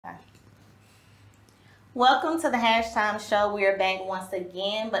Welcome to the Hash Time Show. We are back once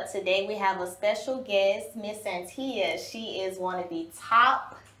again, but today we have a special guest, Miss Santia. She is one of the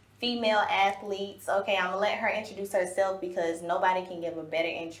top female athletes. Okay, I'm gonna let her introduce herself because nobody can give a better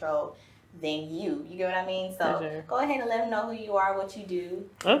intro than you. You get what I mean? So sure. Go ahead and let them know who you are, what you do.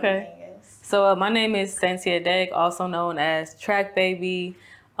 Okay. So my name is Santia Deck, also known as Track Baby.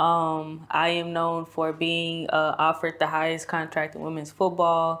 I am known for being offered the highest contract in women's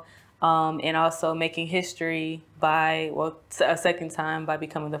football, and also making history by, a second time by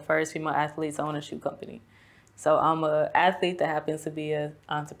becoming the first female athlete to own a shoe company. So I'm an athlete that happens to be an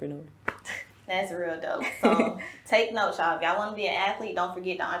entrepreneur. That's real dope. So take notes, y'all. If y'all want to be an athlete, don't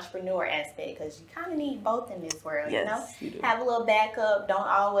forget the entrepreneur aspect because you kind of need both in this world. Yes, you know, you do. Have a little backup. Don't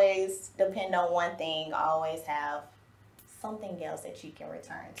always depend on one thing. Always have something else that you can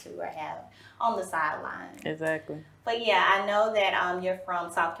return to or have on the sideline. Exactly. But yeah, I know that you're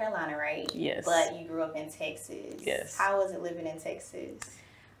from South Carolina, right? Yes. But you grew up in Texas. Yes. How was it living in Texas?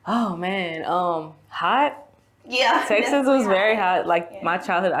 Oh man, hot. Yeah, Texas was very hot. Like my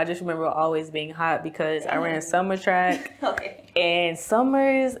childhood, I just remember always being hot because I ran summer track. Okay. And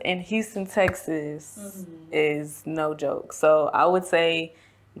summers in Houston, Texas is no joke. So I would say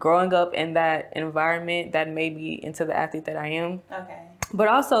growing up in that environment that made me into the athlete that I am. Okay. But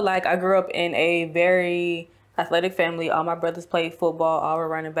also like I grew up in a very athletic family. All my brothers played football, all were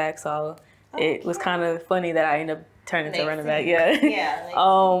running back. So it was kind of funny that I ended up turning into running back. Yeah.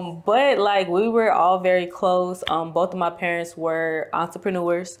 But like we were all very close. Both of my parents were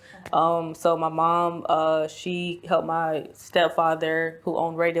entrepreneurs. So my mom, she helped my stepfather who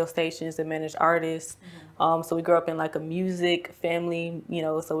owned radio stations and managed artists. So we grew up in like a music family, you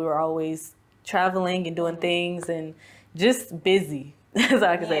know, so we were always traveling and doing things and just busy. As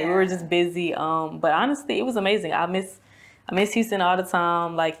I can say, we were just busy. But honestly, it was amazing. I miss Houston all the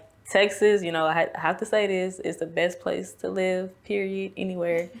time. Like Texas, you know, I have to say this, it's the best place to live, period,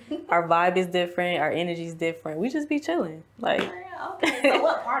 anywhere. Our vibe is different. Our energy is different. We just be chilling. Like, okay. So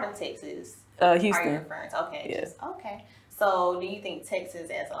what part of Texas Houston. are you referring to? Okay. Yeah. Okay. So do you think Texas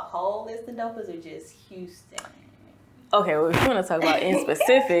as a whole is the dopest or just Houston? Okay, well, if you want to talk about in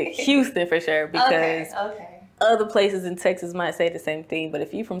specific, Houston for sure, because other places in Texas might say the same thing, but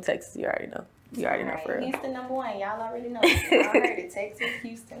if you're from Texas, you already know. You already know for real. Houston number one. Y'all already know. Y'all heard it. Texas,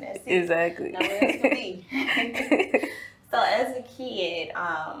 Houston. That's it. Exactly. Nowhere else to be. So as a kid,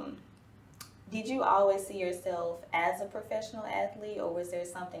 did you always see yourself as a professional athlete, or was there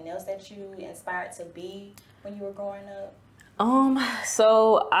something else that you inspired to be when you were growing up?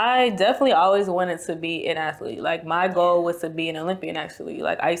 So I definitely always wanted to be an athlete. Like my goal was to be an Olympian actually.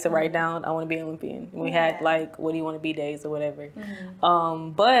 Like I used to write down, I want to be an Olympian. We had like, what do you want to be days or whatever.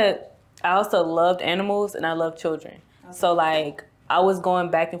 But I also loved animals and I loved children. So like I was going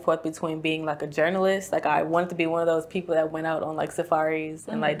back and forth between being like a journalist. Like I wanted to be one of those people that went out on like safaris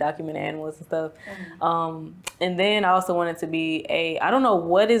and like document animals and stuff. And then I also wanted to be I don't know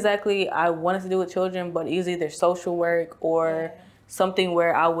what exactly I wanted to do with children, but it was either social work or something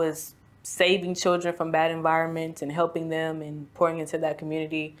where I was saving children from bad environments and helping them and pouring into that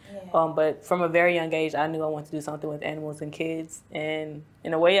community. But from a very young age, I knew I wanted to do something with animals and kids. And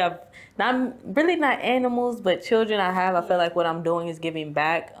in a way, I've not animals, but children I feel like what I'm doing is giving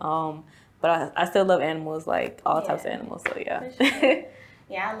back. But I still love animals, like all types of animals. So yeah. For sure.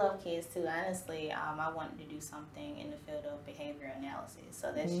 Yeah, I love kids too. Honestly, I wanted to do something in the field of behavior analysis.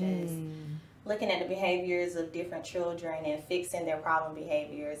 So that's just looking at the behaviors of different children and fixing their problem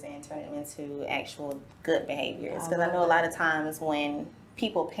behaviors and turning them into actual good behaviors. Because I know a lot of times when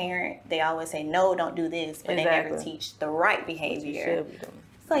people parent, they always say, no, don't do this, but they never teach the right behavior.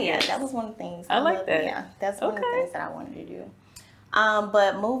 So yeah, that was one of the things. I like that. Yeah, that's one of the things that I wanted to do.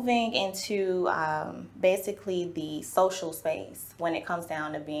 But moving into basically the social space when it comes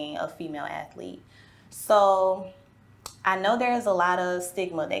down to being a female athlete. So I know there's a lot of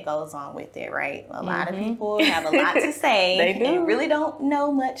stigma that goes on with it, right? A lot of people have a lot to say They do. and really don't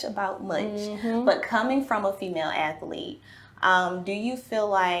know much about much. But coming from a female athlete, do you feel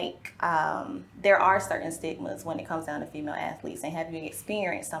like there are certain stigmas when it comes down to female athletes? And have you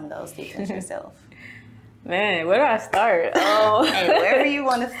experienced some of those stigmas yourself? Man, where do I start? And wherever you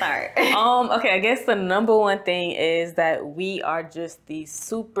want to start. Okay, I guess the number one thing is that we are just these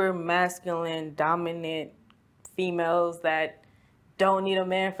super masculine, dominant females that don't need a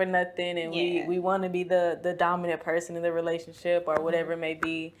man for nothing, and we want to be the dominant person in the relationship or whatever it may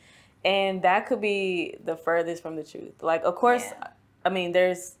be. And that could be the furthest from the truth. Like, of course, I mean,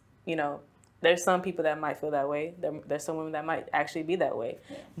 there's some people that might feel that way. There's some women that might actually be that way.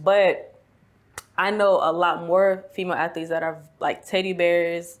 But I know a lot more female athletes that are like teddy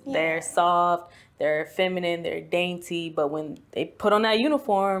bears. They're soft. they're feminine, they're dainty, but when they put on that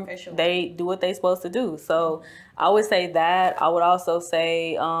uniform, they do what they're supposed to do. So I would say that. I would also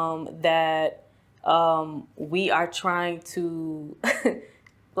say that we are trying to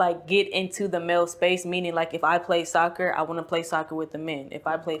like get into the male space, meaning like if I play soccer, I want to play soccer with the men. If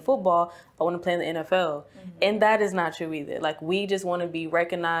I play football, I want to play in the NFL. And that is not true either. Like we just want to be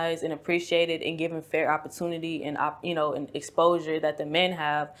recognized and appreciated and given fair opportunity and and exposure that the men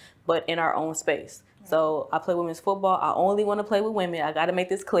have, but in our own space. So I play women's football. I only want to play with women. I got to make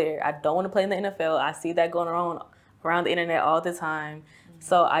this clear. I don't want to play in the NFL. I see that going around the internet all the time.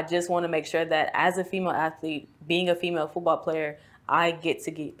 So I just want to make sure that as a female athlete, being a female football player, I get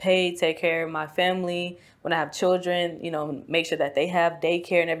to get paid, take care of my family. When I have children, make sure that they have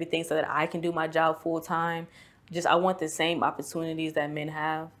daycare and everything so that I can do my job full time. I want the same opportunities that men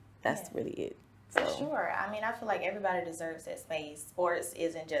have. That's really it. So. For sure. I mean, I feel like everybody deserves that space. Sports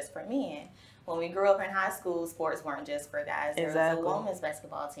isn't just for men. When we grew up in high school, sports weren't just for guys. There was a women's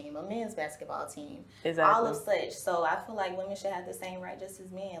basketball team, a men's basketball team, all of such. So I feel like women should have the same right just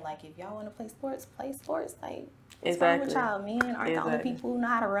as men. Like, if y'all want to play sports, play sports. Like, what's wrong with y'all? Men aren't the only people who know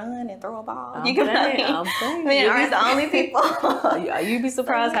how to run and throw a ball. You know what I mean? Men aren't the only people. You'd be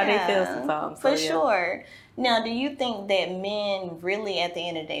surprised how they feel sometimes. For sure. Now, do you think that men really, at the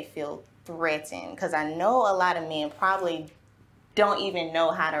end of the day, feel threatened? Because I know a lot of men probably don't even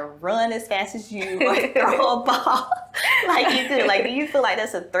know how to run as fast as you or throw a ball like you do. Like, do you feel like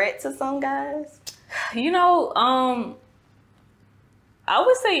that's a threat to some guys? I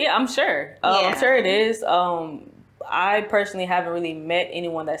would say, yeah, I'm sure. I'm sure it is. I personally haven't really met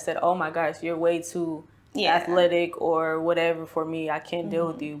anyone that said, oh my gosh, you're way too athletic or whatever for me. I can't deal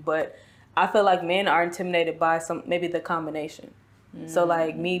with you. But I feel like men are intimidated by maybe the combination. So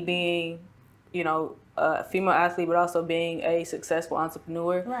like me being, a female athlete, but also being a successful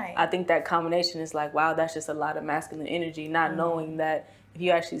entrepreneur. Right. I think that combination is like, wow, that's just a lot of masculine energy, not knowing that if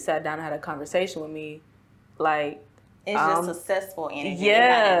you actually sat down and had a conversation with me, like, it's just successful energy.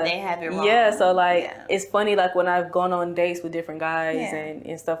 Yeah. They have it wrong. Yeah. So like, it's funny, like when I've gone on dates with different guys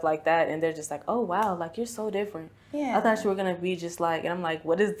and stuff like that, and they're just like, oh wow, like you're so different. Yeah. I thought you were going to be just like, and I'm like,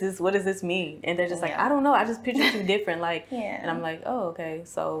 what is this? What does this mean? And they're just like, I don't know. I just pictured you different. Like, and I'm like, oh, okay.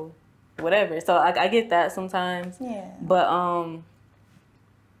 So whatever. So I get that sometimes. Yeah. But,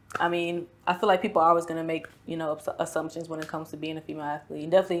 I mean, I feel like people are always going to make, assumptions when it comes to being a female athlete.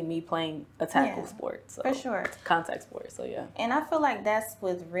 Definitely me playing a tackle sport. So, for sure. Contact sport. So, yeah. And I feel like that's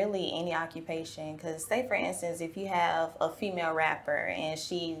with really any occupation. Because say, for instance, if you have a female rapper and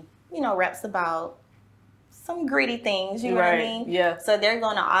she, raps about some gritty things, you know what I mean? Yeah. So they're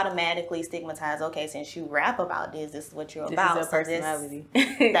going to automatically stigmatize, okay, since you rap about this is what you're about. This is your personality.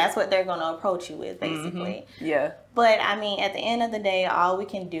 That's what they're going to approach you with, basically. Yeah. But, I mean, at the end of the day, all we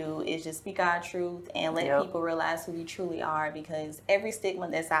can do is just speak our truth and let people realize who we truly are, because every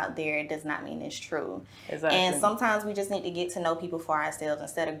stigma that's out there does not mean it's true. Exactly. And sometimes we just need to get to know people for ourselves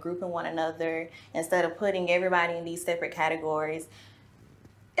instead of grouping one another, instead of putting everybody in these separate categories.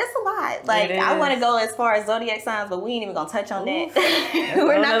 It's a lot. Like, I want to go as far as zodiac signs, but we ain't even gonna touch on that.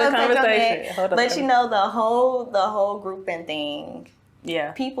 We're not gonna touch on that. But the whole grouping thing.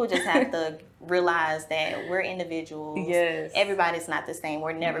 Yeah. People just have to realize that we're individuals. Yes. Everybody's not the same.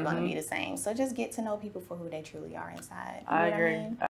 We're never gonna be the same. So just get to know people for who they truly are inside. I agree.